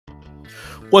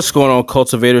What's going on,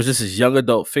 cultivators? This is young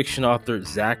adult fiction author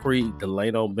Zachary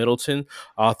Delano Middleton,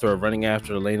 author of Running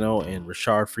After Delano and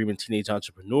Rashard Freeman, Teenage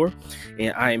Entrepreneur.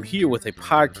 And I am here with a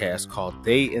podcast called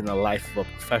Day in the Life of a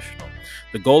Professional.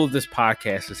 The goal of this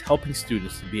podcast is helping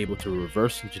students to be able to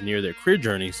reverse engineer their career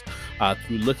journeys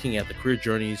through looking at the career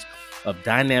journeys of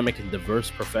dynamic and diverse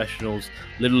professionals,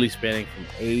 literally spanning from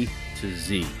A to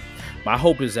Z. My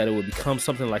hope is that it will become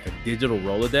something like a digital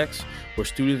Rolodex where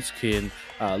students can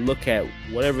look at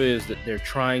whatever it is that they're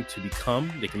trying to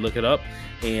become. They can look it up,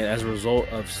 and as a result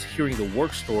of hearing the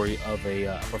work story of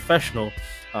a professional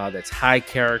that's high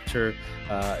character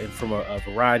and from a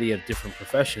variety of different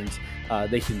professions,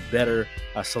 they can better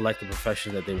select the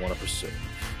profession that they want to pursue.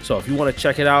 So if you want to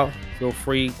check it out, feel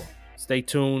free. Stay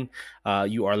tuned.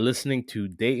 You are listening to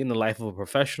Day in the Life of a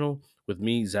Professional with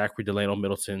me, Zachary Delano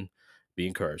Middleton. Be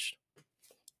encouraged.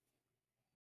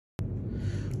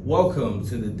 Welcome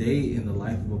to the Day in the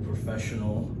Life of a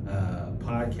Professional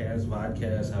podcast,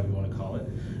 vodcast, however you want to call it.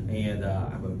 And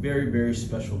I have a very, very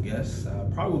special guest.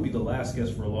 Probably will be the last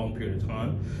guest for a long period of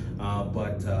time,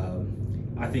 but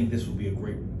I think this will be a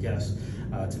great guest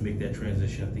to make that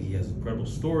transition. I think he has an incredible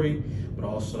story, but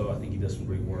also I think he does some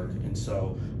great work. And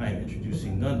so I am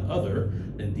introducing none other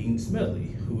than Dean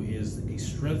Smedley, who is a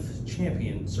strength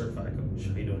champion certified coach.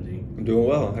 How you doing, Dean? I'm doing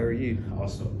well. How are you?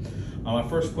 Awesome. My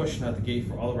first question out the gate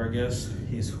for all of our guests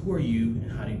is, who are you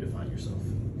and how do you define yourself?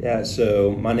 Yeah,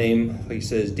 so my name, like you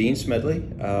said, is Dean Smedley,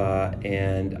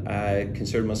 and I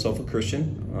consider myself a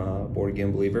Christian,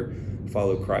 born-again believer,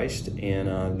 follow Christ,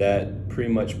 and that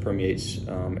pretty much permeates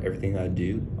everything I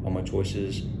do, all my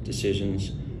choices,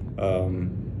 decisions,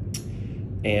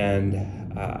 and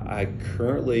I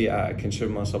consider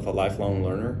myself a lifelong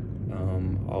learner,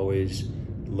 always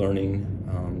learning,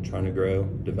 trying to grow,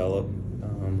 develop.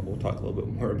 We'll talk a little bit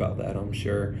more about that, I'm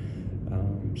sure.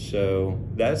 So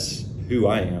that's who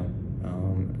I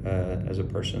am as a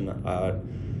person. I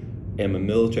am a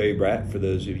military brat, for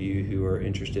those of you who are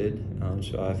interested.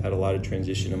 So I've had a lot of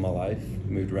transition in my life,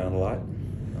 moved around a lot,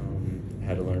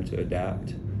 had to learn to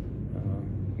adapt,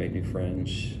 make new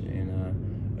friends,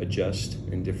 and adjust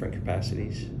in different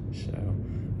capacities. So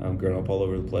I've grown up all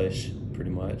over the place,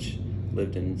 pretty much.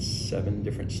 Lived in 7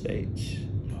 different states.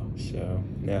 So,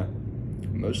 yeah.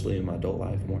 Mostly in my adult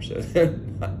life, more so than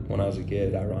when I was a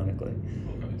kid, ironically.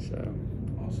 Okay. So,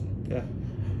 awesome. Yeah.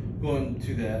 Going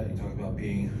to that, you talk about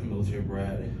being a military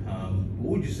brat.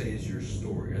 What would you say is your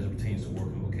story as it pertains to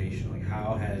work and vocation? Like,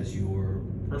 how has your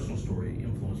personal story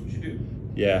influenced what you do?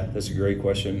 Yeah, that's a great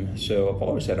question. So I've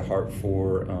always had a heart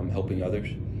for helping others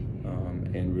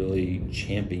and really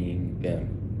championing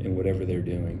them in whatever they're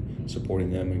doing, supporting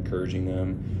them, encouraging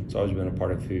them. It's always been a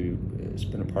part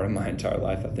of my entire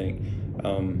life, I think.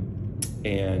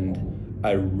 And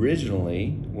I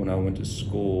originally, when I went to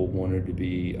school, wanted to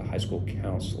be a high school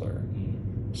counselor,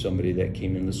 somebody that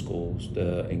came into schools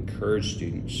to encourage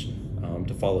students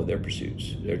to follow their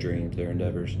pursuits, their dreams, their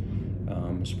endeavors,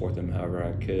 support them however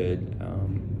I could.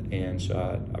 And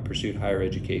so I pursued higher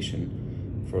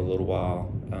education for a little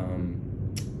while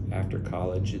after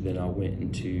college. Then I went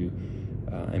into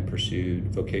and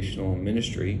pursued vocational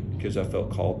ministry because I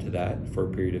felt called to that for a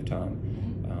period of time.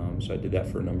 So I did that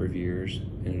for a number of years,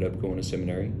 ended up going to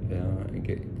seminary and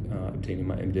obtaining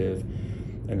my MDiv.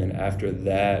 And then after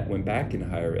that, went back into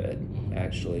higher ed,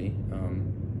 actually.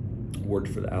 Worked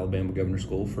for the Alabama Governor's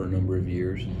School for a number of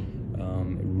years.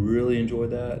 Really enjoyed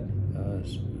that.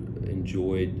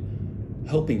 Enjoyed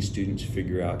helping students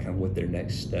figure out kind of what their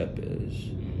next step is.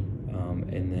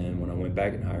 And then when I went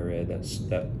back in higher ed,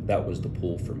 that was the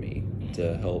pull for me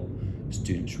to help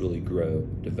students really grow,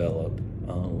 develop,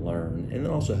 learn, and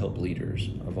then also help leaders.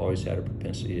 I've always had a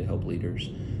propensity to help leaders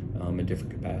in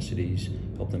different capacities,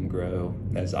 help them grow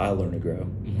as I learn to grow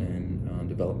and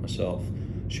develop myself,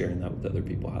 sharing that with other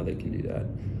people, how they can do that.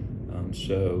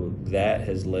 So that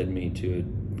has led me to a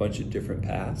bunch of different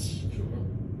paths.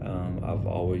 I've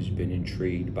always been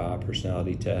intrigued by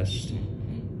personality tests.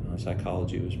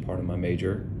 Psychology was part of my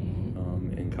major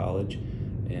in college,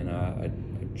 and I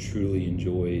truly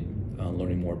enjoyed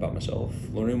learning more about myself,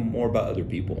 learning more about other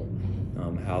people,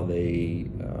 how they,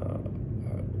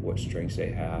 what strengths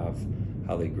they have,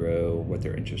 how they grow, what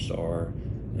their interests are,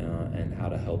 and how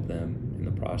to help them in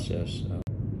the process.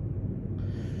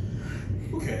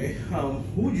 Okay,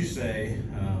 what would you say,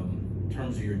 in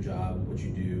terms of your job, what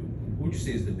you do, what would you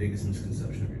say is the biggest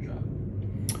misconception of your job?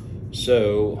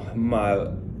 So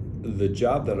the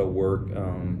job that I work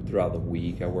throughout the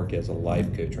week, I work as a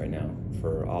life coach right now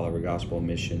for Oliver Gospel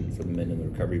Mission for the Men in the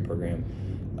Recovery Program.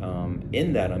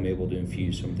 In that, I'm able to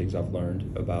infuse some things I've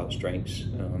learned about strengths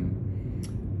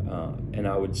And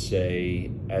I would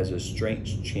say, as a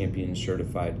strengths champion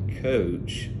certified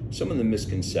coach, some of the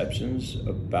misconceptions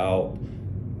about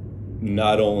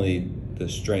not only the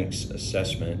strengths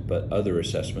assessment, but other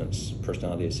assessments,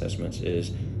 personality assessments,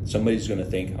 is somebody's going to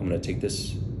think, I'm going to take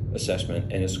this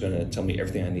assessment and it's going to tell me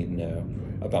everything I need to know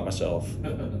about myself,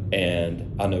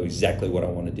 and I'll know exactly what I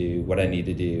want to do, what I need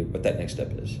to do, what that next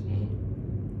step is.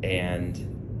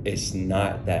 And it's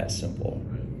not that simple.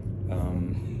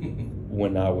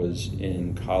 When I was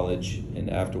in college and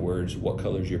afterwards, what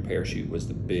color's your parachute was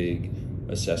the big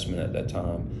assessment at that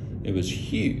time. It was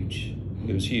huge.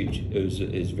 It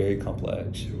was very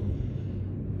complex.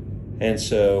 And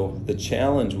so the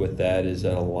challenge with that is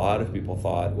that a lot of people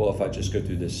thought, well, if I just go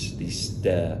through these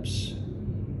steps,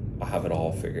 I'll have it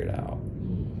all figured out.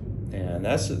 And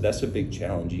that's a big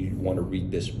challenge. You want to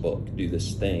read this book, do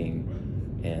this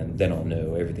thing, and then I'll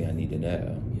know everything I need to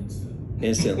know.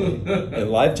 Instantly.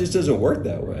 And life just doesn't work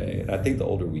that way. And I think the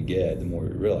older we get, the more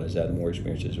we realize that, the more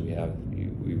experiences we have,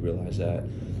 we realize that.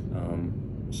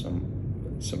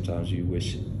 Sometimes you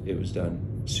wish it was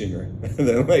done sooner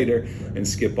than later and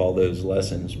skip all those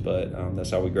lessons. But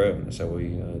that's how we grow. That's how we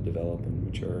develop and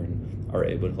mature and are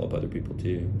able to help other people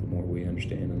too, the more we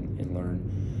understand and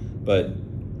learn. But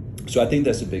so I think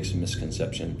that's a big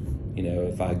misconception. You know,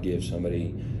 if I give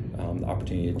somebody the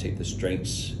opportunity to take the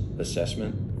strengths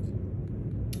assessment,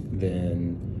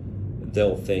 then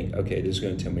they'll think, okay, this is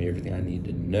going to tell me everything I need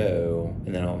to know,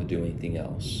 and then I don't have to do anything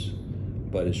else.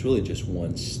 But it's really just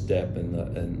one step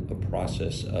in a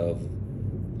process of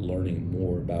learning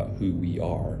more about who we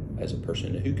are as a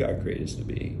person and who God created us to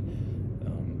be.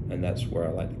 And that's where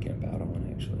I like to camp out on,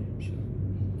 actually. So.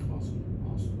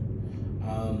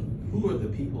 Awesome. Who are the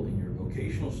people in your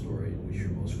vocational story in which you're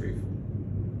most grateful?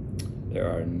 There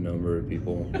are a number of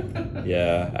people.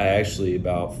 Yeah, I actually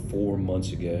about 4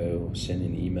 months ago sent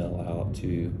an email out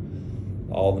to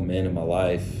all the men in my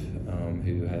life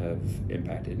who have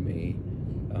impacted me.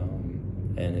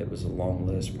 And it was a long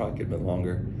list, probably could have been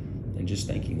longer, and just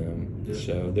thanking them. Yeah.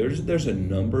 So there's a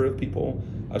number of people.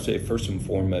 I'd say first and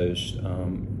foremost,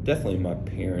 definitely my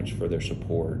parents for their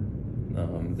support.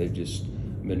 They've just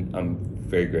been, I'm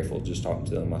very grateful just talking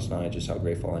to them last night, just how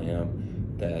grateful I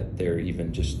am that they're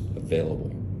even just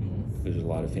available. There's a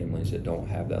lot of families that don't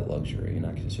have that luxury, and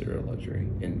I consider it a luxury,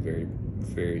 and very,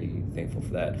 very thankful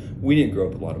for that. We didn't grow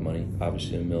up with a lot of money.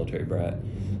 Obviously, I'm a military brat.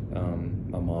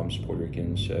 My mom's Puerto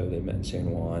Rican, so they met in San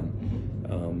Juan.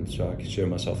 So I consider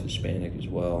myself Hispanic as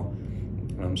well.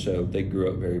 So they grew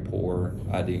up very poor.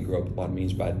 I didn't grow up with a lot of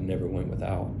means, but I never went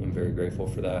without. I'm very grateful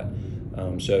for that.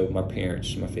 So my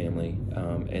parents, my family,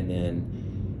 and then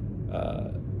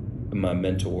my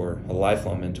mentor, a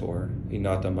lifelong mentor, he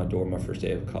knocked on my door my first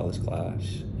day of college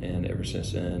class, and ever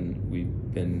since then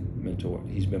we've been mentor.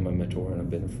 He's been my mentor, and I've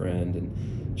been a friend, and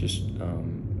just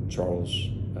Charles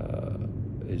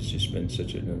has just been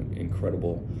such an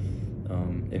incredible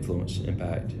influence,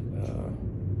 impact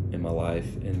in my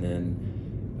life. And then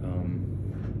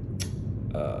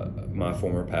my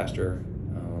former pastor,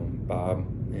 Bob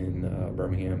in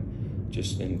Birmingham,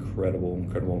 just an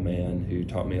incredible man who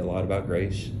taught me a lot about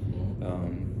grace.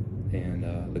 And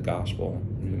the gospel,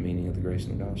 and the meaning of the grace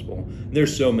in the gospel.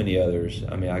 There's so many others.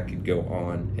 I mean, I could go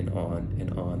on and on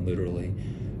and on, literally.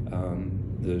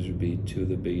 Those would be two of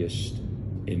the biggest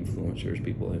influencers,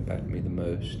 people who impacted me the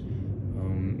most.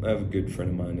 I have a good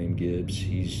friend of mine named Gibbs.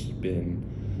 He's been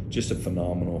just a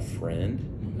phenomenal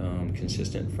friend,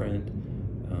 consistent friend,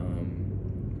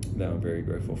 that I'm very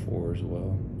grateful for as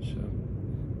well. So.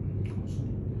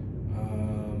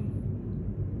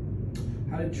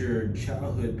 How did your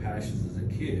childhood passions as a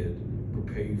kid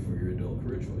prepare you for your adult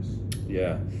career choice?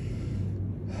 Yeah.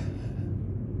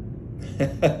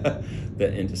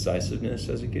 The indecisiveness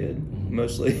as a kid,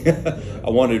 mostly. I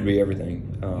wanted to be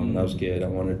everything. When I was a kid, I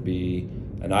wanted to be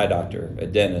an eye doctor, a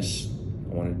dentist.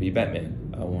 I wanted to be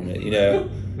Batman. I wanted,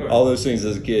 all those things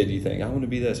as a kid. You think, I want to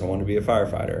be this. I want to be a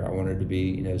firefighter. I wanted to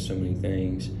be, so many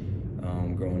things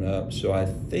growing up. So I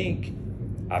think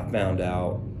I found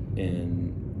out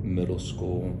in middle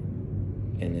school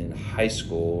and then high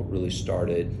school really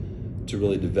started to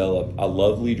really develop. I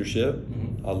love leadership.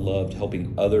 I loved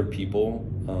helping other people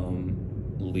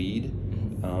lead,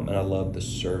 and I love the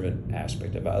servant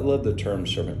aspect of it. I love the term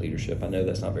servant leadership. I know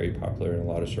that's not very popular in a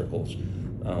lot of circles,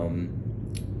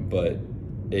 but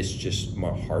it's just my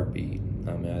heartbeat.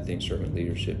 I mean, I think servant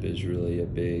leadership is really a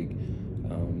big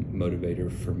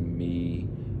motivator for me.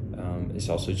 It's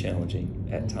also challenging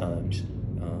at times.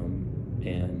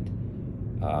 And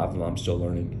I'm still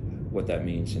learning what that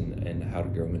means and how to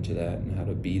grow into that and how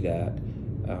to be that.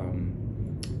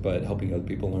 But helping other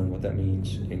people learn what that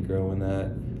means and grow in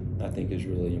that, I think is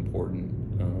really important.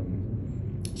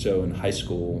 So in high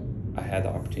school, I had the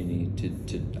opportunity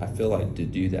I feel like, to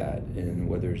do that, and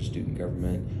whether it's student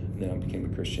government, and then I became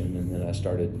a Christian, and then I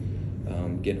started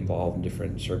getting involved in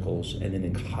different circles. And then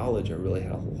in college, I really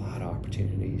had a lot of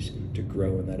opportunities to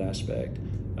grow in that aspect.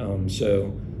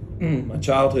 So my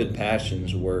childhood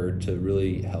passions were to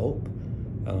really help,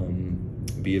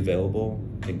 be available,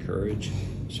 encourage.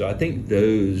 So I think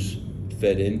those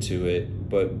fed into it.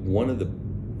 But one of the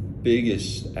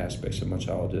biggest aspects of my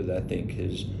childhood that I think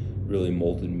has really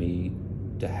molded me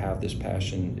to have this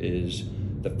passion is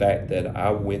the fact that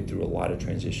I went through a lot of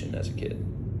transition as a kid.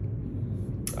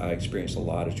 I experienced a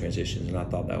lot of transitions, and I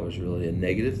thought that was really a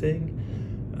negative thing.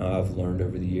 I've learned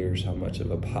over the years how much of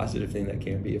a positive thing that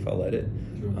can be if I let it.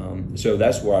 Sure. So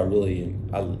that's where I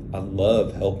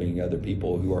love helping other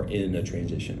people who are in a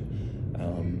transition.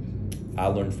 I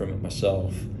learned from it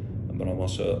myself, but I'm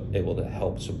also able to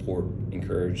help, support,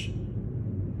 encourage,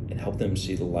 and help them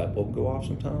see the light bulb go off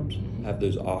sometimes, have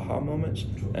those aha moments,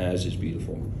 and it's just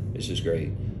beautiful. It's just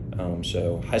great.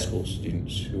 So high school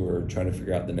students who are trying to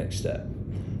figure out the next step,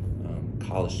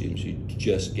 college students who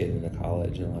just get into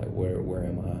college and like, where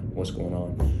am I? What's going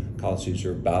on? College students who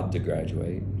are about to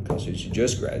graduate, college students who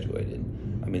just graduated.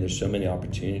 I mean, there's so many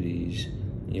opportunities.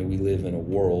 You know, we live in a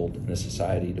world, in a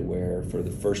society to where for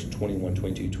the first 21,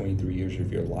 22, 23 years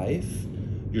of your life,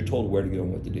 you're told where to go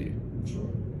and what to do. Sure.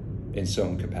 In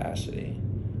some capacity.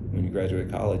 When you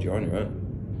graduate college, you're on your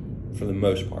own for the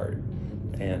most part.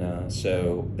 And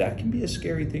so that can be a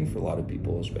scary thing for a lot of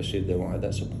people, especially if they don't have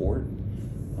that support,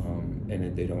 and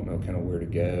if they don't know kind of where to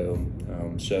go.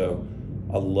 So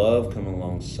I love coming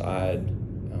alongside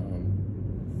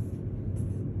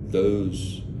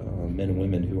those men and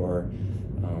women who are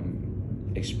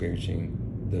experiencing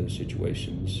those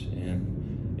situations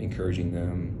and encouraging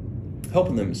them,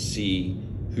 helping them see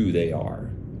who they are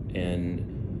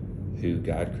and who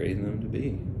God created them to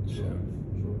be. Sure.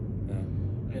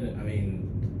 Yeah. And I mean,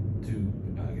 to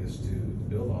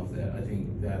build off that, I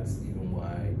think that's even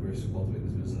why Grace to Cultivate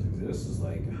this business exists, is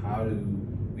like, how do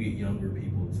we get younger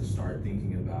people to start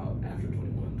thinking about after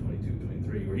 21, 22,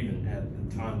 23, or even at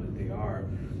the time that they are,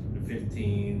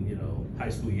 15, high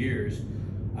school years,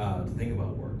 to think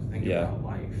about work, to think about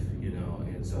life,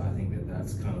 and so I think that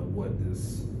that's kind of what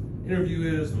this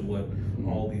interview is and what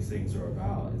all these things are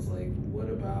about. It's like, what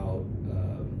about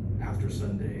after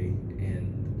Sunday,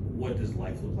 and what does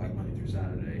life look like Monday through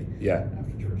Saturday? Yeah.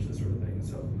 After church, this sort of thing.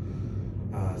 So,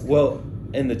 well,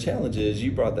 and the challenge is,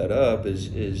 you brought that up, is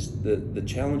the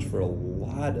challenge for a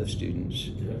lot of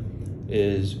students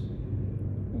is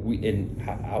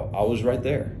I was right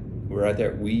there. We're right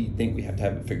there. We think we have to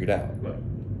have it figured out. Right.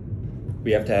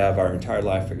 We have to have our entire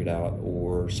life figured out,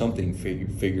 or something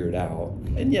figured out.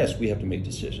 And yes, we have to make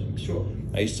decisions. Sure.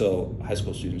 I used to tell high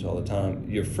school students all the time,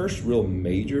 your first real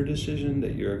major decision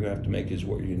that you're going to have to make is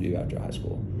what you're going to do after high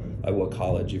school. Like what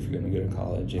college, if you're going to go to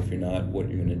college. If you're not, what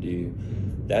you're going to do.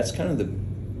 That's kind of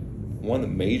one of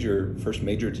the first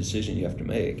major decision you have to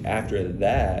make. After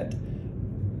that,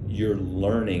 you're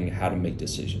learning how to make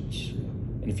decisions.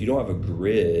 And if you don't have a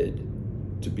grid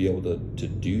to be able to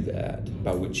do that,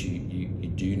 by which you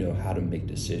do know how to make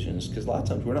decisions, because a lot of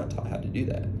times we're not taught how to do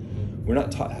that. We're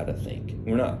not taught how to think.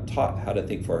 We're not taught how to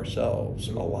think for ourselves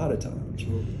a lot of times.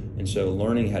 And so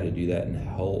learning how to do that and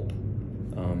help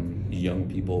young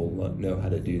people know how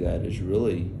to do that is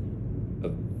really a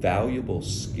valuable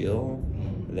skill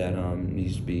that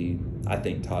needs to be, I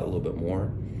think, taught a little bit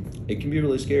more. It can be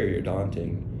really scary or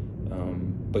daunting,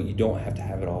 but you don't have to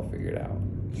have it all figured out.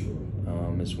 Sure.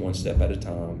 It's one step at a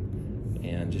time,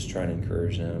 and just trying to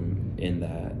encourage them in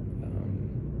that.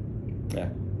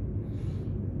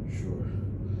 Sure.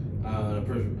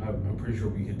 I'm pretty sure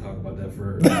we can talk about that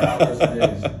for hours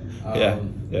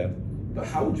and days. But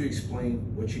how would you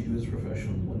explain what you do as a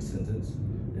professional in one sentence,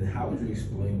 and how would you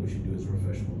explain what you do as a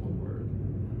professional in one word?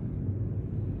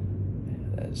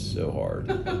 Man, that is so hard.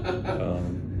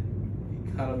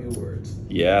 Economy of words.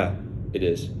 Yeah, it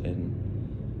is, and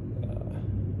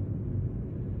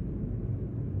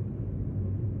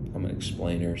I'm an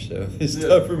explainer, so it's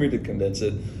tough for me to condense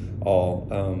it all.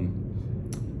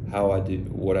 How I do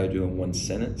what I do in one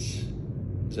sentence.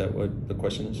 Is that what the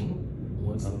question is? Mm-hmm.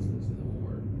 One sentence in one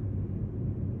word.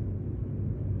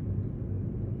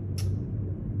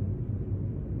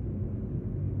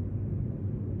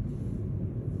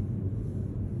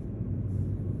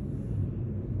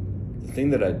 The thing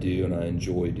that I do and I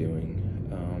enjoy doing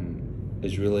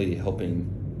is really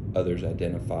helping others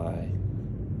identify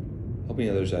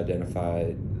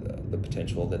the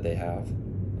potential that they have,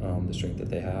 the strength that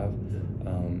they have,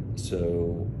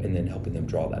 and then helping them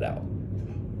draw that out.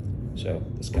 So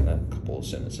that's kind of a couple of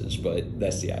sentences, but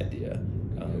that's the idea.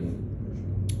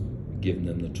 Giving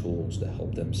them the tools to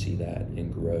help them see that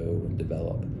and grow and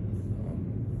develop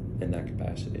in that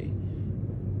capacity.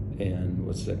 And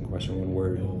what's the second question? One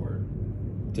word? No word.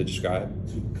 To describe?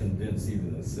 To condense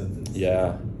even a sentence.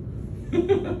 Yeah.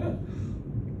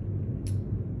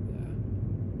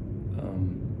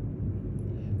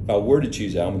 If I were to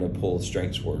choose, I'm going to pull a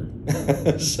strengths word.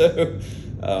 So,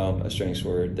 a strengths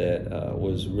word that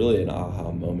was really an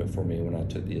aha moment for me when I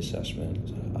took the assessment.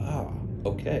 I was like,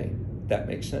 okay, that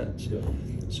makes sense. Yeah.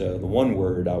 So the one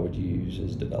word I would use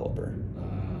is developer.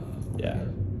 Yeah,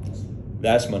 awesome.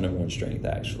 That's my number one strength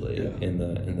actually in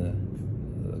the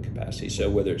capacity. So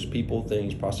whether it's people,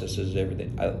 things, processes,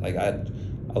 everything,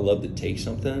 I love to take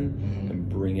something and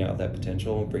bring out that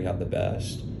potential, bring out the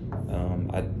best.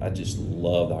 I just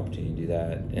love the opportunity to do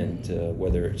that, and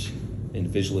whether it's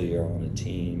individually or on a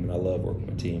team, and I love working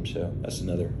with teams. So that's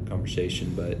another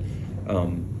conversation. But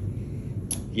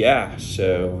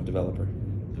so developer.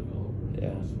 Yeah.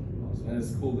 Awesome. And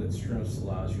it's cool that strengths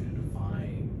allows you to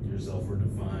define yourself or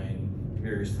define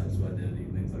various types of identity,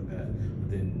 things like that.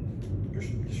 But then your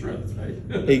strengths, right?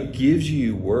 It gives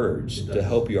you words to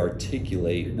help you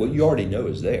articulate what you already know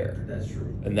is there. That's true.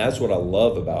 And that's what I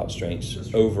love about strengths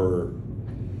over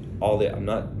all the. I'm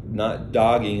not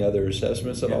dogging other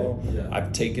assessments at all. Yeah.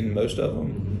 I've taken most of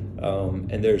them,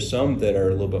 and there's some that are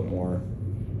a little bit more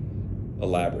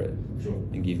elaborate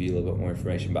and give you a little bit more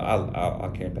information. But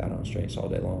I'll camp out on strengths all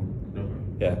day long.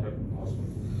 Okay. Yeah. Okay.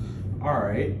 Awesome. All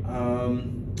right.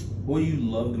 What do you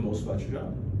love the most about your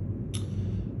job?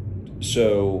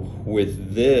 So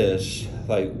with this,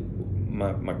 like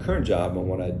my current job and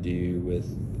what I do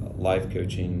with life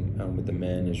coaching with the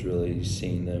men is really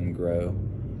seeing them grow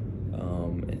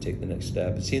and take the next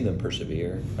step and seeing them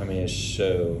persevere. I mean, it's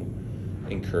so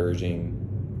encouraging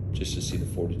just to see the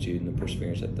fortitude and the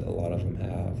perseverance that a lot of them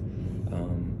have,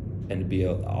 and to be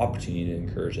an opportunity to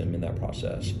encourage them in that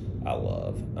process. I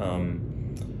love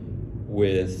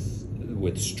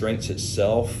with strengths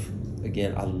itself.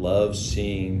 Again, I love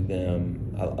seeing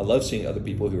them. I love seeing other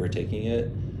people who are taking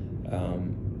it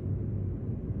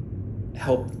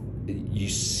help. You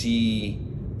see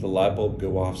the light bulb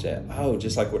go off. Say, oh,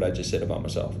 just like what I just said about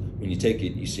myself. When you take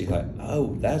it, you see like,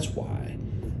 oh, that's why.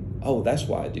 Oh, that's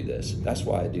why I do this. That's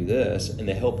why I do this, and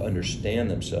they help understand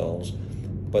themselves.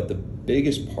 But the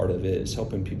biggest part of it is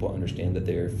helping people understand that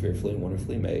they are fearfully and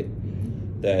wonderfully made,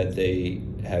 that they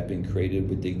have been created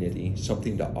with dignity,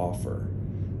 something to offer.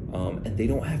 And they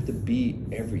don't have to be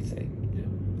everything. Yeah.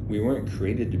 We weren't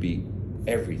created to be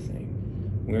everything.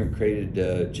 We weren't created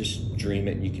to just dream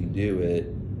it and you can do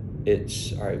it.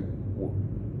 It's, all right,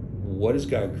 what has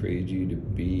God created you to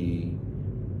be?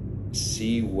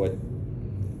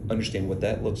 Understand what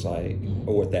that looks like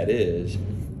or what that is,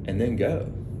 and then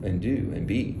go and do and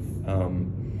be.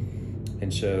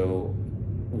 And so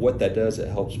what that does, it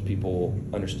helps people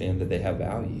understand that they have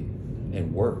value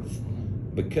and worth.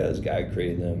 Because God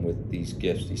created them with these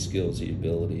gifts, these skills, these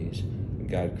abilities.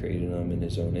 God created them in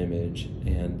His own image.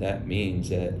 And that means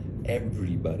that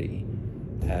everybody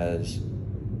has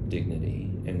dignity.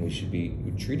 And we should be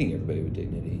treating everybody with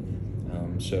dignity.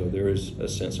 So there is a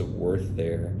sense of worth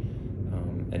there.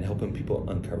 And helping people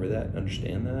uncover that and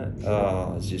understand that.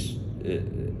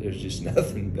 There's just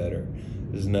nothing better.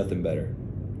 There's nothing better.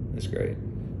 It's great.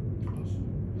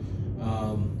 Awesome.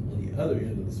 On the other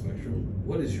end of the spectrum,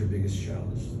 what is your biggest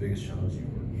challenge? The biggest challenge you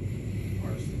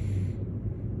work artistry?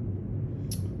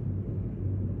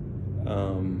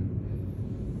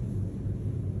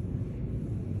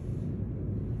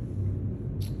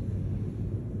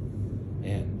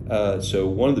 So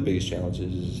one of the biggest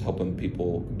challenges is helping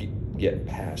people get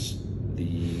past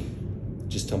the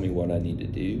just tell me what I need to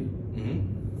do,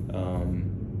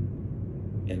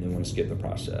 and they want to skip the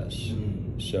process.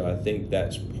 So I think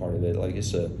that's part of it. Like,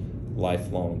 it's a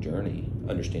lifelong journey,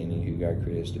 understanding who God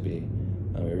created us to be.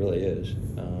 It really is.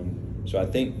 So I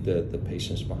think the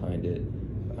patience behind it,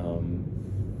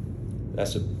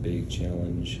 that's a big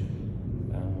challenge.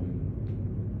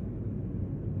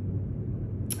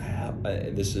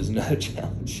 This is another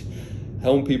challenge.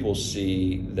 Helping people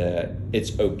see that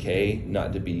it's okay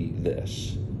not to be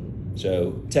this.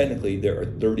 So technically there are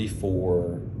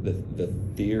 34, the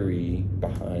theory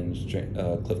behind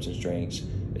Clifton Strengths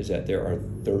is that there are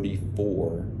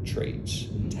 34 traits,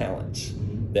 talents,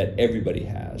 that everybody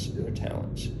has. They're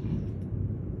talents.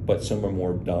 But some are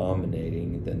more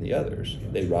dominating than the others.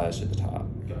 They rise to the top.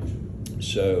 Gotcha.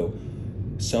 So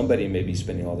somebody may be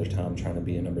spending all their time trying to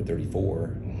be a number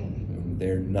 34.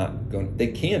 They're not going, they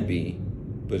can be,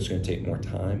 but it's going to take more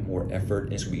time, more effort,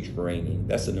 and it's going to be draining.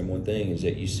 That's the number one thing, is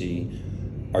that you see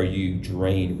are you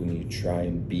drained when you try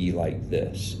and be like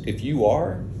this? If you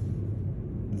are,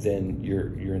 then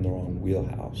you're in the wrong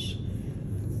wheelhouse.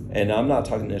 And I'm not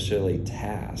talking necessarily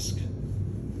task,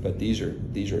 but these are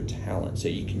talents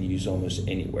that you can use almost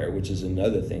anywhere, which is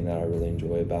another thing that I really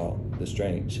enjoy about the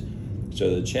strengths.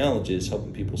 So the challenge is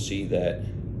helping people see that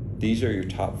these are your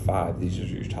top 5, these are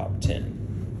your top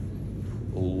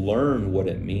 10. Learn what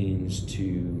it means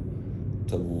to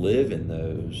live in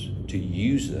those, to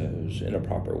use those in a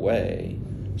proper way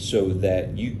so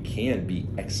that you can be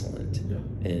excellent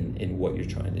in what you're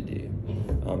trying to do.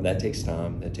 That takes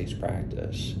time, that takes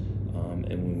practice. And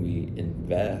when we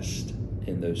invest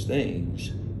in those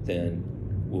things, then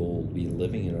we'll be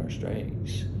living in our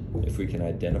strengths. If we can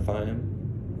identify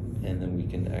them, and then we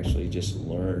can actually just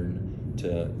learn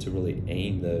to really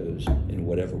aim those in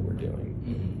whatever we're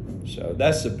doing. So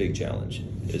that's the big challenge,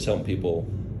 is helping people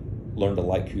learn to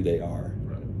like who they are.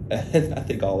 And I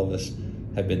think all of us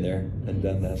have been there and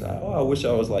done that. Oh, I wish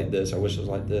I was like this. I wish I was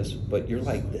like this. But you're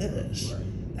like this.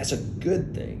 That's a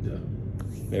good thing.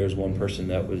 There was one person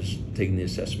that was taking the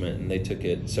assessment, and they took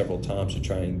it several times to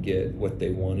try and get what they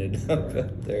wanted up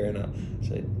there. And I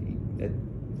said,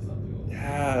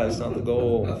 that's not the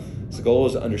goal. The goal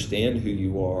is to understand who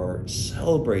you are,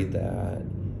 celebrate that,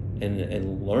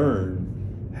 and learn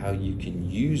how you can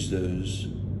use those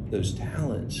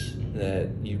talents that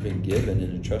you've been given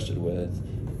and entrusted with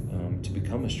to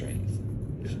become a strength.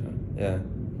 So, yeah.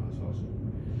 That's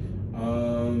awesome.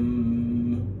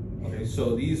 Okay,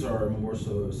 so these are more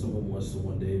so someone wants to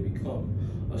one day become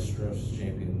a strengths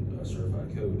champion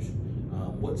certified coach.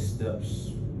 What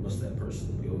steps must that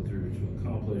person go through to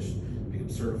accomplish, become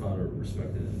certified or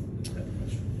respected in that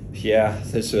profession? Yeah,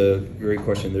 that's a great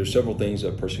question. There's several things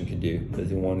a person can do if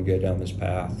they want to go down this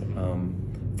path.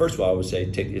 First of all, I would say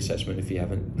take the assessment if you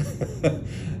haven't,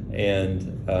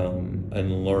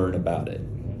 and learn about it.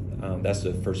 That's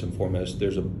the first and foremost.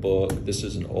 There's a book. This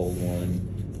is an old one,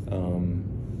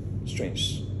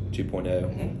 Strengths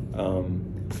 2.0.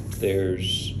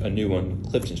 There's a new one,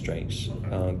 Clifton Strengths.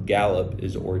 Gallup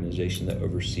is an organization that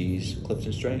oversees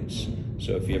Clifton Strengths.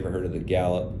 So if you ever heard of the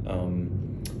Gallup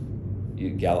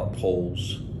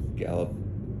polls, Gallup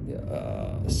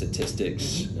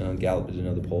statistics, Gallup is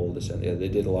another poll. This and the other. They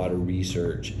did a lot of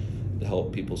research to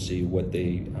help people see what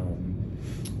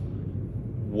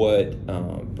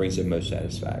brings them most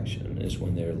satisfaction is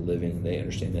when they're living. They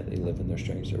understand that they live in their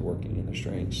strengths. They're working in their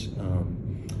strengths.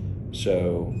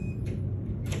 So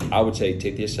I would say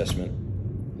take the assessment,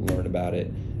 learn about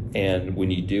it, and when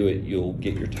you do it, you'll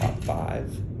get your top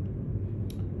 5.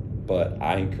 But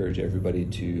I encourage everybody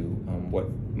to, what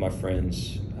my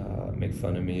friends make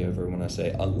fun of me over when I say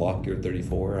unlock your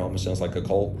 34. It almost sounds like a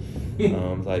cult.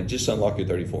 Like just unlock your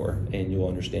 34 and you'll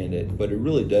understand it. But it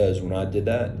really does. When I did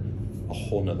that, a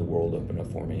whole nother world opened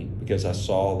up for me because I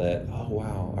saw that, oh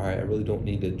wow, all right, I really don't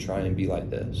need to try and be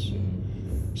like this.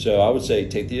 So I would say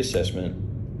take the assessment,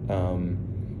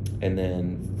 and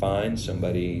then find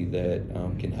somebody that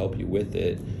can help you with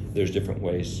it. There's different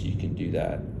ways you can do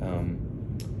that.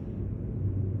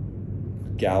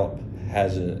 Gallup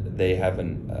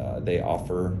they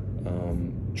offer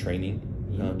training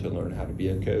to learn how to be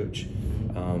a coach.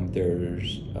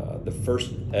 There's the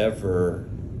first ever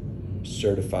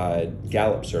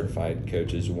Gallup certified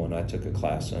coach is one I took a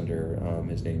class under.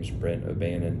 His name's Brent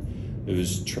O'Bannon. It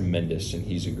was tremendous, and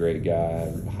he's a great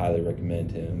guy. I highly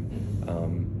recommend him.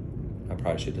 I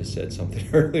probably should have said something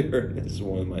earlier. This is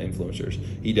one of my influencers.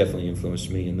 He definitely influenced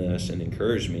me in this and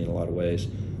encouraged me in a lot of ways.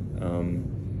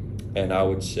 And I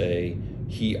would say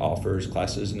he offers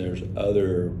classes, and there's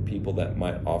other people that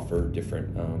might offer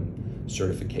different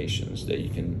certifications that you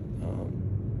can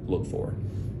look for.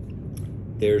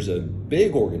 There's a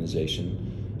big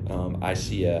organization,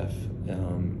 ICF,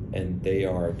 and they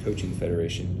are a coaching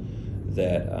federation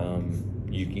that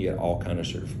you can get all kind of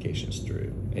certifications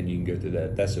through, and you can go through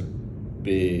that. That's a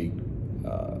big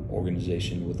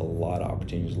organization with a lot of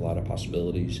opportunities, a lot of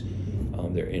possibilities.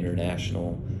 They're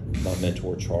international. My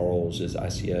mentor, Charles, is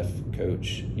ICF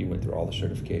coach. He went through all the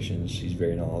certifications. He's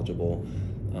very knowledgeable.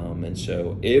 And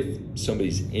so if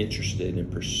somebody's interested in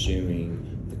pursuing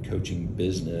the coaching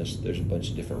business, there's a bunch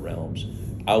of different realms.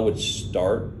 I would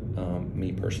start,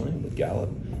 me personally, with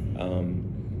Gallup.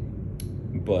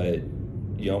 But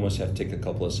you almost have to take a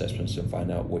couple assessments to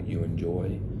find out what you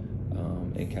enjoy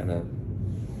and kind of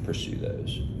pursue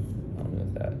those. I don't know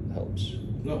if that helps.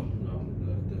 No,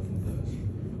 that definitely does.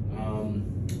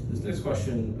 This next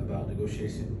question about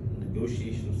negotiation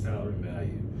of salary and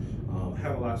value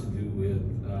have a lot to do with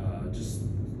just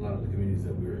a lot of the communities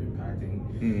that we're impacting.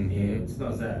 And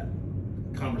sometimes that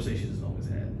conversation is always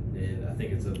had. And I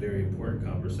think it's a very important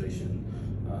conversation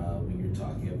when you're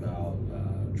talking about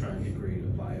trying to create a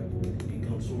viable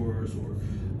income source or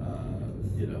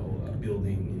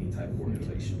building any type of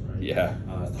organization, right? Yeah.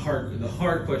 The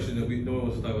hard question that no one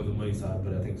wants to talk about the money side,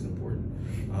 but I think it's important.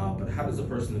 But how does a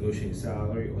person negotiate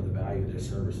salary or the value of their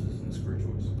services in this career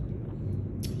choice?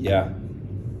 Yeah,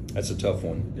 that's a tough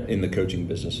one in the coaching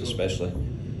business, especially.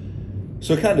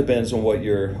 So it kind of depends on what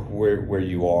where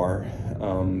you are,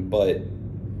 but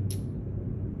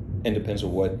and depends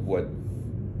on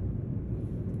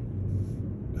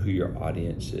who your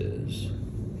audience is.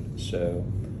 So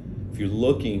if you're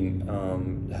looking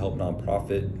to help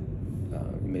nonprofit,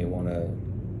 you may want to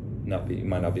you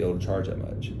might not be able to charge that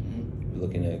much. If you're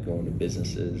looking at going to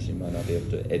businesses, you might not be able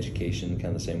to. Education kind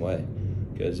of the same way,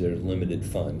 because there's limited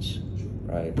funds,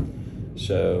 right?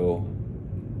 So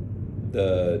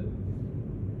the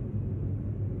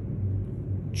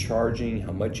charging,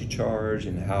 how much you charge,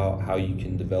 and how you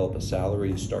can develop a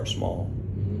salary, start small.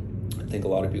 I think a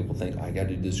lot of people think, I got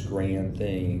to do this grand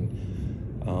thing,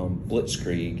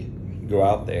 blitzkrieg, go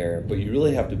out there, but you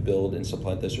really have to build in something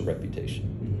like this a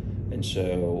reputation. And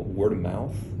so word of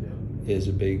mouth is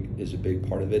a big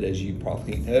part of it, as you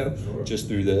probably know, just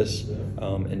through this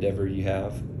endeavor you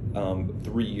have.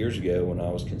 3 years ago, when I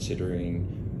was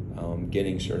considering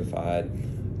getting certified,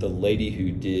 the lady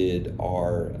who did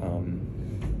our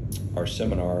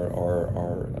seminar,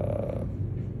 our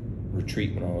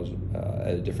retreat when I was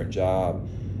at a different job,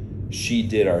 she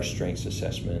did our strengths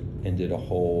assessment and did a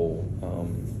whole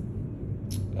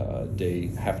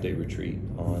half-day retreat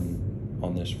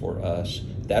on this for us.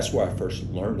 That's where I first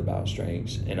learned about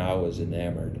strengths, and I was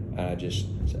enamored. I just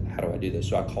said, how do I do this?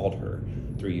 So I called her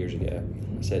 3 years ago.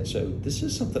 I said, so this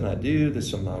is something I do, this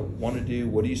is something I want to do.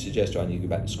 What do you suggest? Do I need to go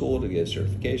back to school to get a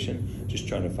certification? Just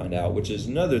trying to find out, which is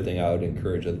another thing I would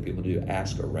encourage other people to do.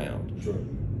 Ask around. Sure.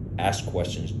 Ask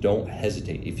questions. Don't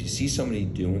hesitate. If you see somebody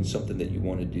doing something that you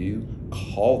want to do,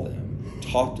 call them,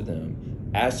 talk to them,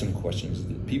 ask them questions.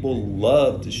 People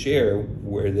love to share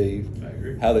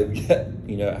how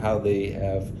they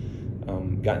have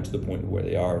gotten to the point where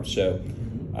they are. So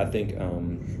I think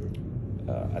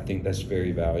that's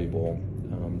very valuable.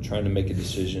 Trying to make a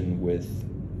decision with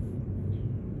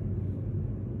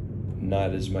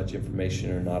not as much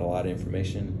information or not a lot of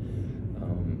information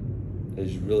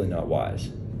is really not wise.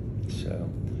 So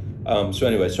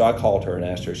anyway, so I called her and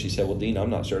asked her. She said, well, Dean, I'm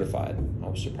not certified. I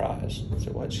was surprised. I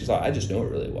said, what? She's like, I just know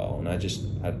it really well, and I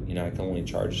can only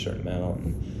charge a certain amount.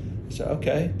 And I said,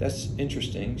 okay, that's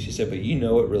interesting. She said, but you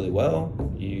know it really well.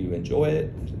 You enjoy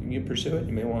it. You pursue it.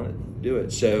 You may want to do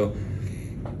it. So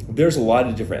there's a lot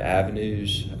of different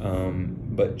avenues,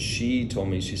 but she told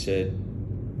me, she said,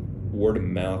 word of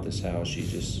mouth is how she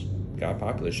just got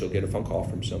popular. She'll get a phone call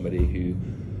from somebody who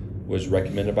was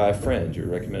recommended by a friend or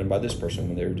recommended by this person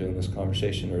when they were doing this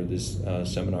conversation or this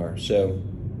seminar. So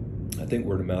I think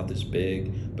word of mouth is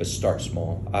big, but start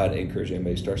small. I'd encourage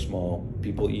anybody to start small.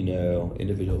 People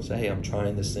individuals say, hey, I'm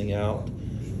trying this thing out.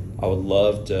 I would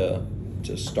love to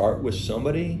start with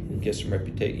somebody and get some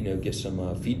reputation, get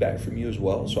some feedback from you as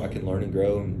well, so I can learn and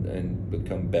grow and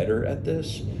become better at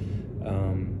this.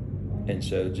 And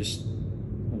so just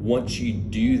once you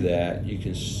do that, you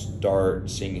can start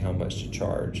seeing how much to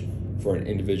charge for an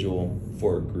individual,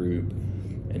 for a group.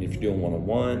 And if you're doing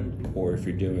one-on-one, or if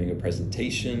you're doing a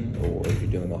presentation, or if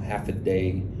you're doing a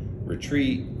half-a-day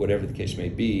retreat, whatever the case may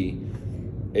be,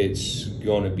 it's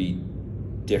going to be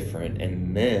different.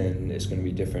 And then it's going to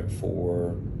be different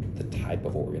for the type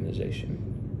of organization,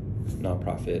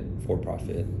 nonprofit,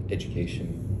 for-profit,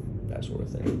 education, that sort of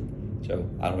thing. So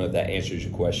I don't know if that answers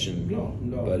your question,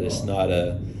 but it's not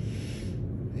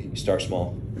you start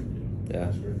small. Yeah.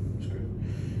 That's great.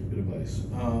 Good advice.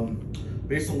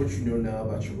 Based on what you know now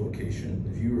about your vocation,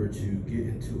 if you were to get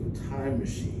into a time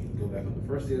machine, go back on the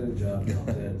first day of the job, talk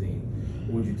to that dean,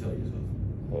 what would you tell yourself?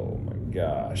 Oh my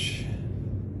gosh.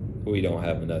 We don't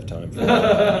have enough time for that.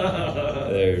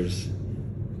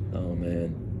 Oh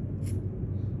man.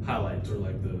 Highlights or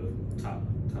like the top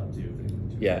tier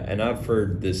things. Yeah, and I've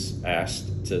heard this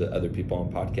asked to other people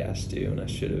on podcasts too, and I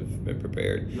should have been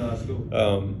prepared. No, that's cool.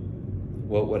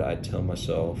 What would I tell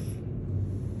myself?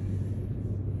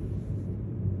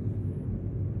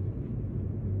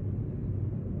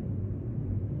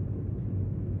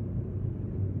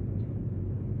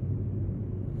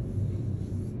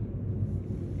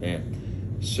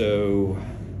 Man, so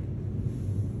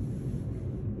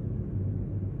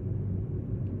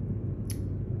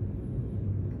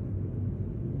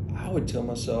I would tell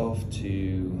myself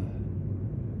to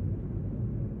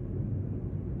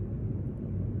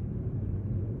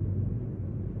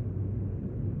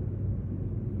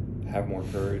have more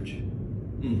courage.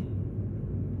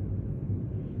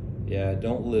 Yeah,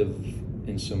 don't live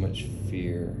in so much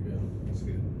fear. Yeah, that's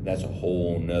good. That's a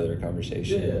whole nother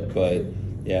conversation. Yeah, but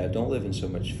yeah, don't live in so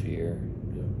much fear.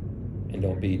 Yeah. And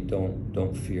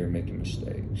don't fear making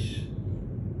mistakes.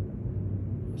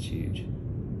 It's huge.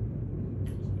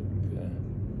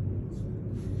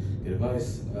 Good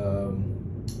advice.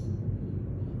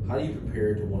 How do you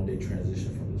prepare to one day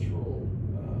transition from this role?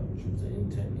 Choose an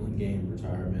in-game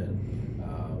retirement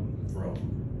from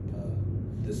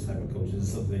this type of coach? Is it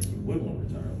something that you would want to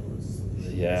retire, or is it something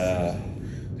that you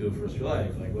do it for the rest of your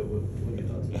life? Like, what are your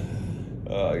thoughts?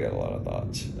 I got a lot of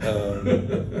thoughts. I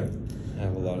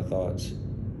have a lot of thoughts.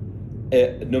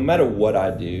 No matter what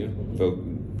I do,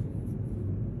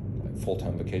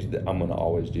 full-time vacation, I'm going to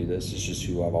always do this. It's just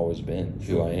who I've always been,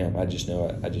 who I am. I just know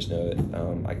it.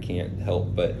 I can't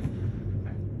help but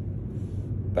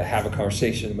have a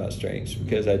conversation about strengths,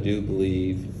 because I do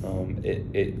believe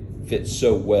it fits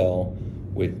so well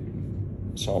with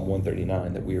Psalm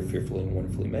 139 that we are fearfully and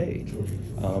wonderfully made.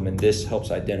 And this helps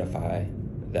identify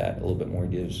that a little bit more,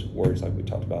 gives words like we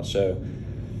talked about. So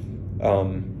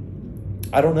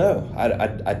I don't know.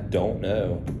 I don't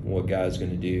know what God's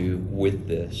going to do with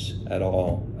this at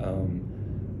all.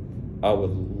 I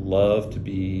would love to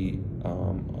be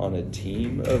on a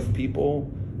team of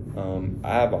people.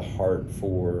 I have a heart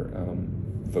for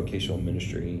vocational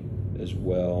ministry as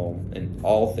well, and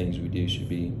all things we do should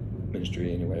be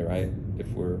ministry anyway, right? If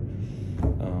we're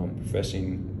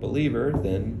professing believer,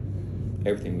 then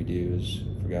everything we do is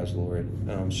for God's glory.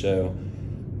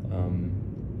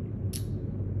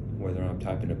 Whether I'm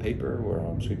typing a paper, whether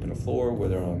I'm sweeping a floor,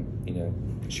 whether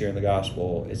I'm sharing the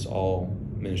gospel, it's all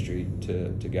ministry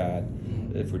to God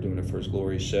if we're doing it for His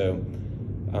glory. So,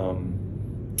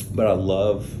 but I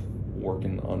love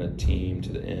working on a team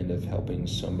to the end of helping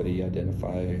somebody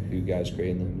identify who God's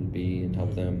created them to be, and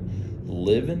help them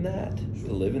live in that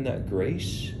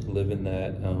grace, live in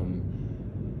that,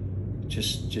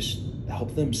 just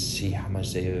help them see how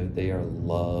much they are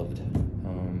loved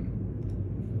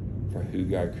for who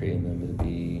God created them to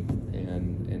be,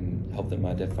 and help them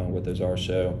identify what those are.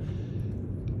 So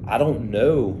I don't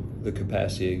know the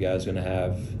capacity God's going to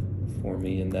have for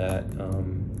me in that,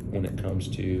 when it comes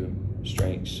to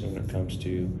strengths and when it comes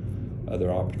to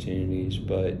other opportunities.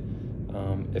 But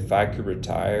if I could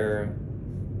retire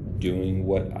doing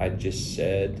what I just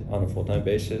said on a full-time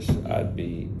basis, I'd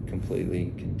be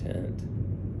completely content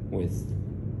with.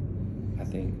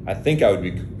 I think I would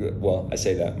be, well, I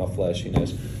say that, my flesh, who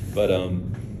knows, but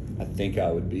I think I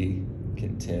would be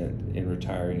content in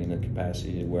retiring in a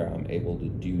capacity where I'm able to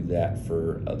do that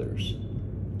for others.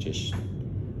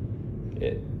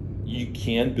 You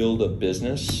can build a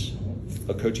business,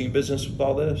 a coaching business with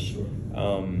all this. Sure.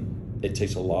 It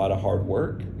takes a lot of hard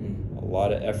work, a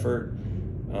lot of effort.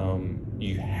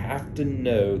 You have to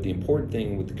know the important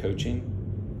thing with the coaching.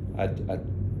 I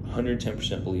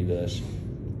 110% believe this.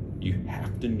 You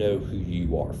have to know who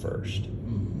you are first.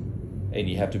 And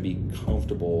you have to be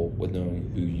comfortable with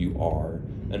knowing who you are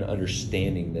and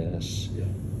understanding this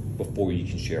before you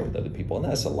can share with other people. And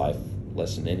that's a life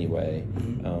lesson anyway.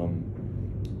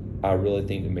 I really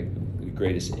think to make the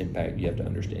greatest impact, you have to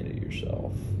understand it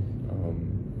yourself.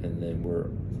 And then we're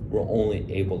only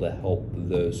able to help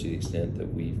those to the extent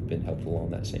that we've been helped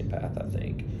along that same path, I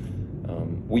think.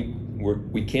 We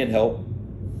can help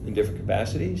in different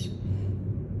capacities,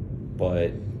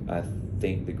 but I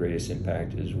think the greatest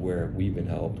impact is where we've been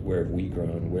helped, where have we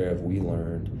grown, where have we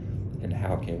learned, and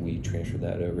how can we transfer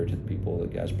that over to the people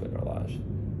that God's put in our lives.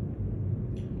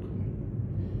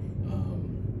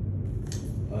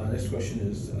 Next question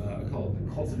is, I call it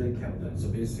the cultivate countdown. So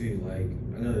basically, like,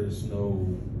 I know there's no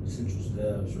essential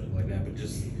steps or anything like that, but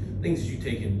just things that you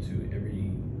take into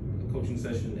every coaching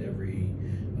session,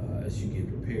 as you get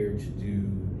prepared to do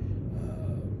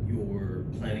your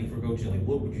planning for coaching. Like,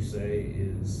 what would you say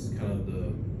is kind of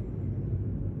the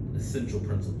essential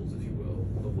principles, if you will,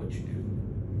 of what you do?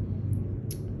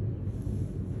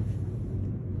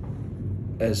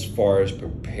 As far as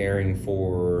preparing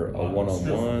for a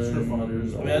one-on-one, I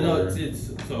mean, I know it's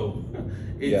there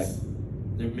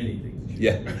are many things.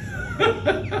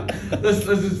 Let's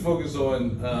just focus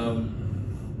on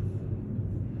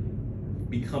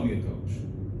becoming a coach.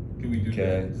 Can we do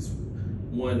that? Just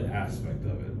one aspect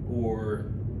of it, or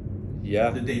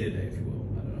the day-to-day, if you will.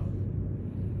 I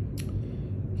don't know.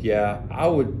 Yeah, I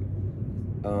would.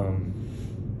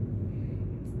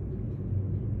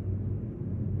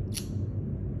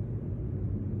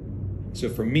 So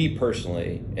for me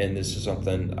personally, and this is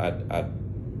something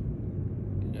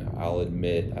I'll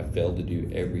admit I fail to do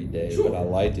every day. Sure. What I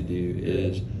like to do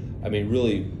is,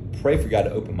 really pray for God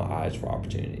to open my eyes for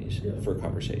opportunities, for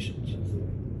conversations.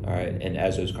 All right, and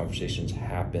as those conversations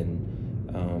happen,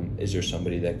 is there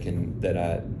somebody that can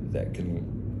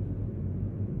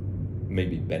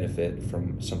maybe benefit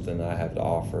from something that I have to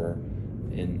offer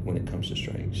when it comes to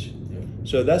strengths? Yeah.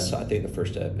 So that's, I think, the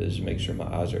first step is make sure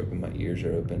my eyes are open, my ears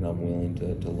are open, I'm willing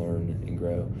to learn and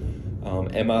grow.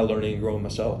 Am I learning and growing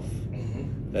myself?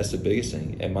 Mm-hmm. That's the biggest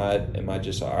thing. Am I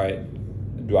just, all right,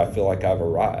 do I feel like I've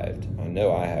arrived? I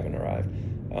know I haven't arrived.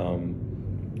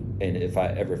 And if I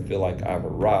ever feel like I've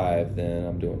arrived, then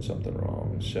I'm doing something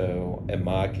wrong. So am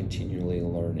I continually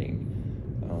learning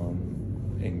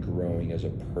and growing as a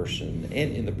person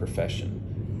and in the profession?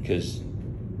 Because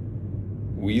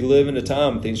we live in a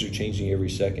time things are changing every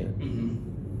second.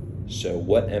 Mm-hmm. So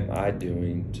what am I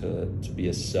doing to be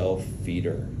a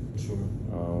self-feeder? Sure.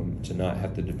 To not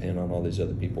have to depend on all these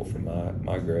other people for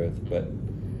my growth, but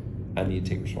I need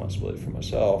to take responsibility for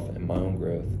myself and my own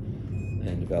growth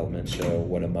and development. So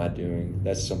what am I doing?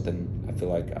 That's something I feel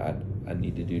like I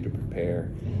need to do to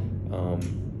prepare. And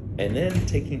then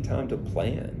taking time to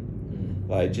plan.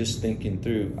 Like just thinking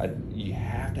through, you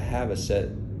have to have a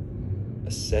set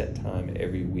time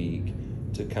every week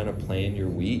to kind of plan your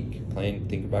week,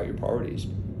 think about your priorities.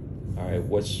 All right,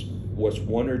 what's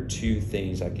one or two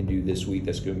things I can do this week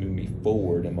that's going to move me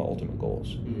forward in my ultimate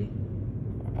goals?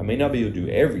 Mm-hmm. I may not be able to do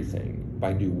everything, but I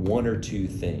can do one or two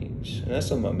things. And that's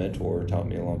something my mentor taught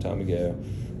me a long time ago,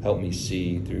 helped me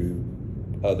see through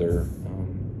other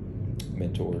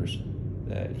mentors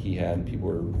that he had and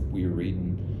people we were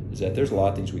reading, is that there's a lot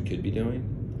of things we could be doing,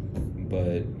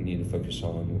 but we need to focus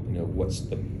on, what's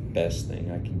the best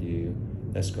thing I can do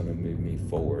that's going to move me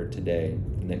forward today,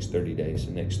 the next 30 days,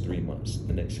 the next 3 months,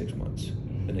 the next 6 months,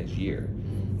 the next year,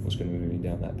 what's going to move me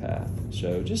down that path.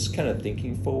 So just kind of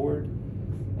thinking forward.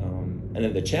 And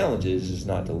then the challenge is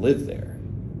not to live there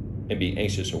and be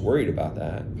anxious or worried about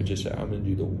that, but just say, I'm going to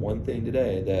do the one thing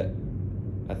today that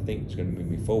I think is going to move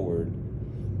me forward,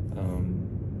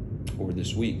 or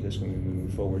this week that's going to move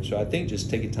me forward. So I think just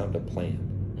taking time to plan.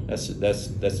 That's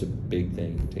a big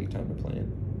thing, take time to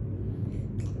plan.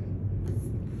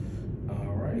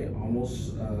 All right,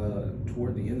 almost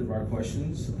toward the end of our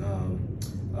questions.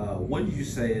 What did you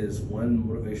say is one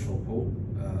motivational quote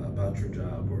about your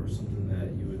job, or something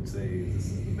that you would say, this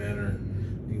is the banner,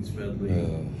 Dean Smedley?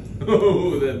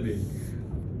 What would that be?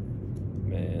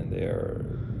 Man, there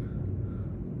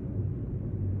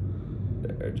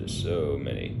are just so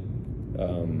many.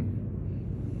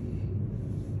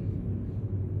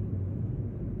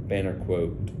 Banner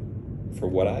quote for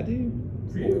what I do,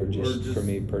 or just for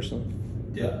me personally?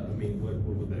 Yeah, I mean, what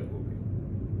would that quote be?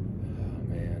 Oh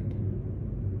man,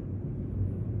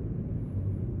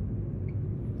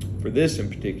 for this in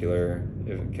particular,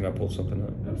 can I pull something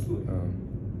up? Absolutely.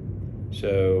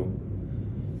 So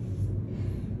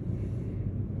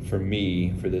for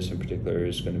me, for this in particular,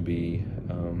 is going to be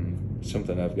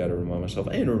something I've got to remind myself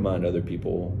and remind other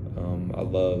people. I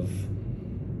love.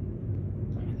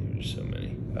 There's so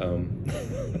many.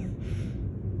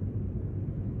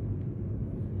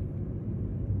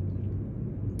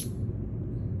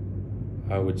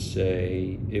 I would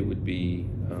say it would be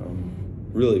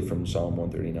really from Psalm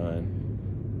 139.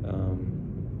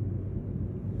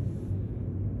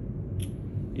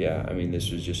 Yeah, I mean,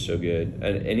 this was just so good.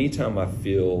 And anytime I might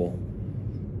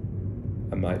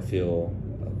feel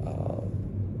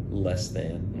less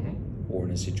than, or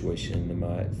in a situation I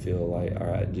might feel like, all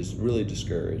right, just really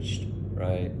discouraged,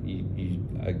 right?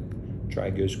 I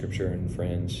try to go to scripture and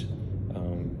friends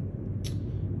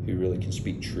who really can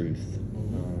speak truth.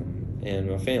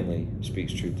 And my family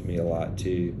speaks truth to me a lot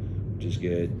too, which is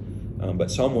good.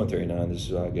 But Psalm 139, this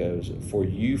is how it goes. For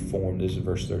you formed, this is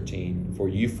verse 13, for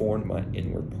you formed my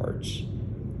inward parts.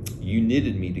 You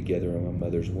knitted me together in my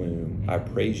mother's womb. I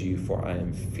praise you, for I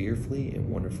am fearfully and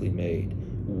wonderfully made.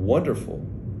 Wonderful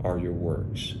are your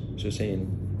works. So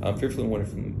saying, I'm fearfully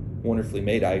and wonderfully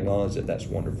made, I acknowledge that that's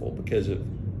wonderful because of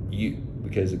you,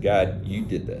 because of God, you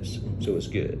did this. So it's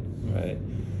good, right?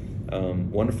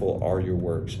 Wonderful are your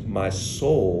works. My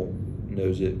soul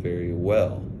knows it very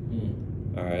well.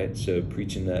 All right, so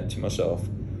preaching that to myself.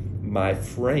 My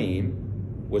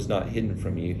frame was not hidden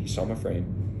from you. He saw my frame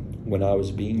when I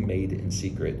was being made in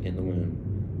secret in the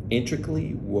womb,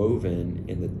 intricately woven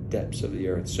in the depths of the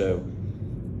earth. So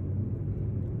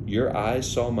your eyes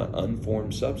saw my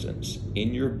unformed substance.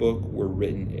 In your book were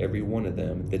written, every one of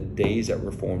them, the days that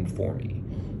were formed for me,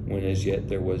 when as yet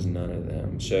there was none of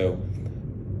them. So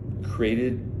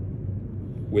created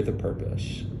with a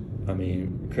purpose. I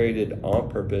mean, created on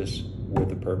purpose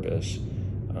with a purpose.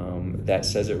 That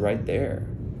says it right there.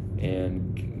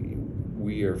 And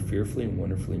we are fearfully and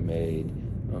wonderfully made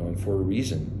for a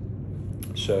reason.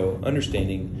 So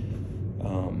understanding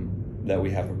that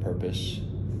we have a purpose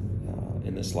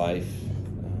in this life,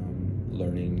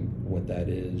 learning what that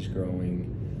is, growing.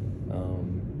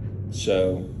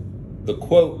 So the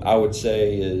quote I would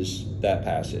say is that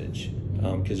passage,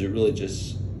 because it really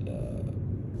just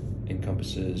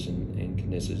encompasses and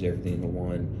condenses everything into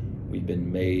one. We've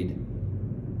been made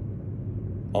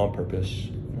on purpose,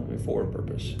 for a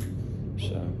purpose.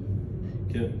 So,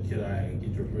 can I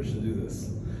get your permission to do this?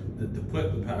 To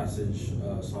put the passage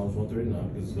Psalms 139,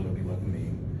 because it's going to be like a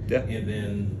meme. Yeah. And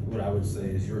then what I would say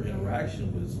is your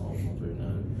interaction with Psalms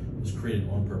 139 was created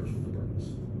on purpose with a purpose.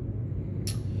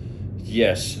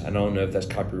 Yes, I don't know if that's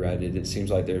copyrighted. It seems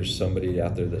like there's somebody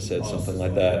out there that said something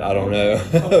like that. I don't know,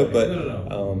 but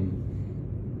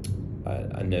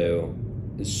I know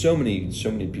so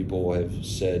many people have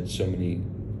said so many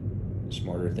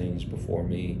smarter things before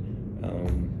me,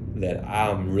 that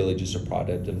I'm really just a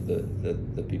product of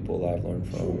the people that I've learned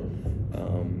from,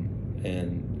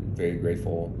 and very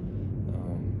grateful.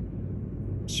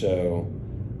 So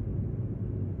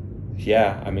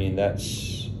yeah, I mean,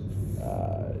 that's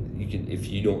you can, if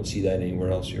you don't see that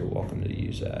anywhere else, you're welcome to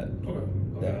use that. Okay.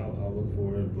 Yeah. I'll look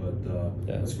for it, but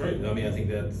that's great. I mean, I think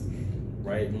that's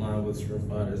right in line with Strength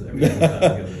Finders.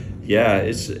 Yeah,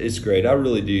 it's great. I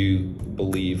really do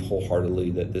believe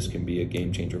wholeheartedly that this can be a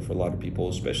game changer for a lot of people,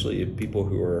 especially if people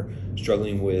who are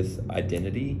struggling with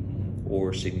identity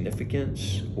or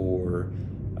significance, or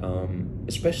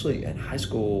especially in high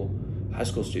school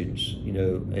students,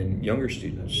 and younger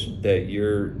students that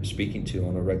you're speaking to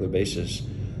on a regular basis.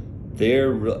 I'm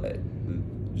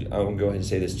going to go ahead and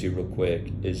say this too real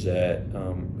quick, is that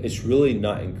it's really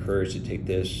not encouraged to take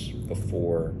this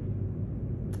before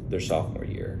their sophomore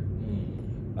year.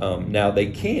 Now they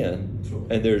can,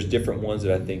 and there's different ones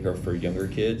that I think are for younger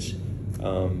kids,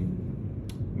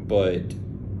 but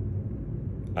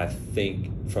I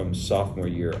think from sophomore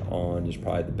year on is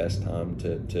probably the best time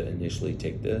to initially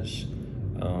take this.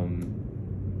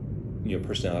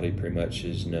 Personality pretty much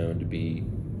is known to be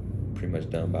pretty much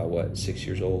done by 6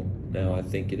 years old now, I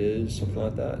think it is, something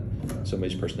like that.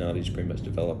 Somebody's personality is pretty much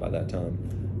developed by that time,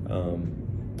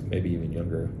 maybe even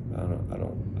younger.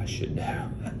 I should know.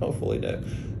 I don't fully know.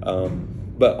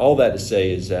 But all that to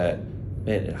say is that,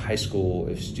 man, in high school,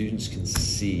 if students can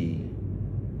see,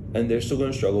 and they're still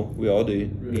going to struggle, we all do,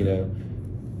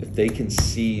 if they can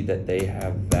see that they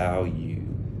have value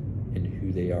in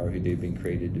who they are, who they've been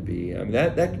created to be, I mean,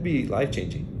 that could be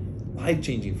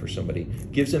life-changing for somebody.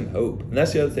 Gives them hope. And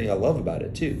that's the other thing I love about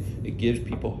it too. It gives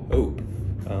people hope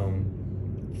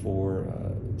for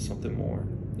something more.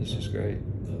 It's just great.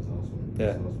 That's awesome. Yeah.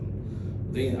 That's awesome.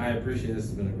 Dean, I appreciate this.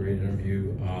 Has been a great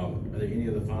interview. Are there any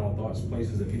other final thoughts,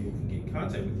 places that people can get in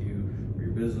contact with you for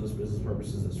your business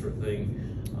purposes, that sort of thing?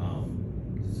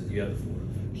 That you have the floor.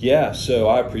 Yeah, so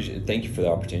I appreciate it. Thank you for the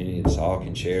opportunity to talk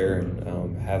and share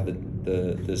and have the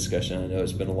discussion. I know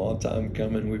it's been a long time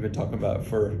coming. We've been talking about it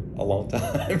for a long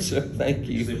time, so thank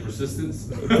you. You say persistence?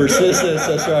 Persistence,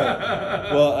 that's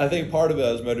right. Well, I think part of it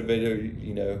was motivated.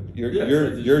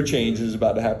 Your change is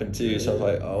about to happen too. So I was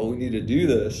like, oh, we need to do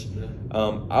this.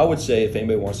 I would say if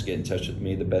anybody wants to get in touch with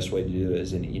me, the best way to do it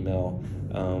is an email.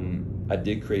 I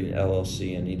did create an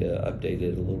LLC. I need to update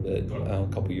it a little bit a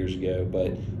couple years ago,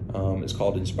 but it's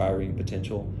called Inspiring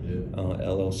Potential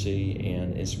LLC,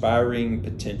 and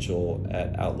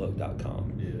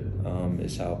inspiringpotential@outlook.com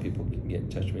is how people can get in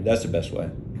touch with me. That's the best way.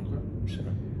 Okay. So.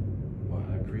 Well,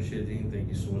 I appreciate it, Dean. Thank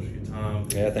you so much for your time.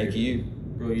 Thank you.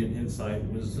 Brilliant insight,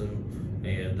 wisdom,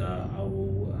 and I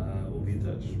will be in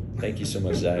touch. Thank you so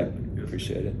much, Zach.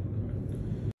 Appreciate it.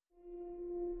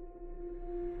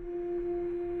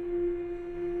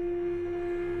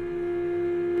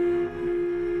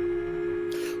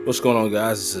 What's going on,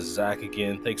 guys? This is Zach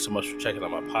again. Thanks so much for checking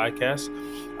out my podcast.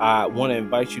 I want to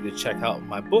invite you to check out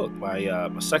my book,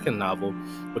 my second novel,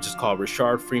 which is called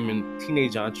Richard Freeman,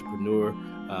 Teenage Entrepreneur,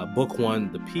 Book 1,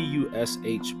 The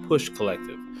PUSH Push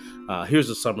Collective.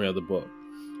 Here's a summary of the book.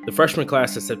 The freshman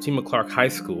class at Septima Clark High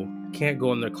School can't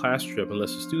go on their class trip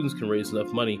unless the students can raise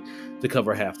enough money to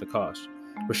cover half the cost.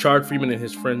 Richard Freeman and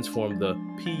his friends formed the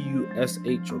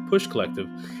PUSH, or Push Collective,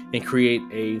 and create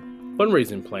a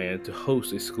fundraising plan to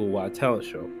host a school-wide talent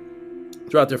show.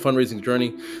 Throughout their fundraising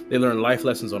journey, they learn life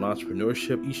lessons on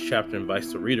entrepreneurship. Each chapter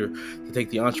invites the reader to take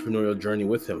the entrepreneurial journey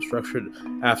with them. Structured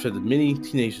after the mini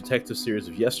teenage detective series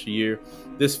of yesteryear,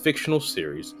 this fictional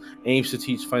series aims to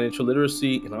teach financial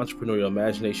literacy and entrepreneurial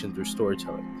imagination through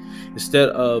storytelling. Instead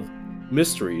of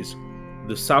mysteries,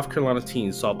 the South Carolina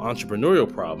teens solve entrepreneurial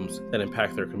problems that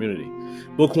impact their community.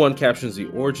 Book 1 captions the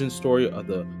origin story of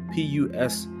the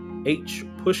PUSH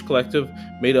Push Collective,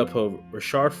 made up of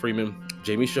Richard Freeman,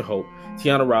 Jamisha Hope,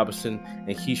 Tiana Robinson,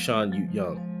 and Keyshawn Ute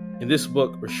Young. In this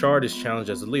book, Richard is challenged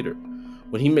as a leader.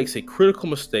 When he makes a critical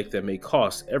mistake that may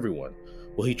cost everyone,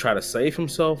 will he try to save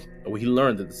himself, or will he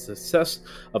learn that the success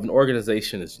of an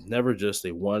organization is never just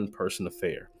a one-person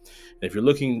affair? And if you're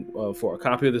looking for a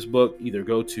copy of this book, either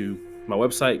go to my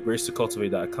website,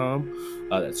 gracetocultivate.com.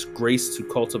 That's grace to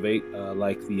cultivate,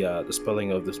 like the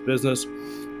spelling of this business,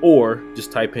 or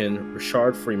just type in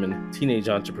Richard Freeman, Teenage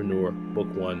Entrepreneur, Book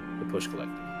 1, The Push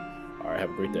Collective. All right,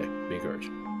 have a great day. Be encouraged.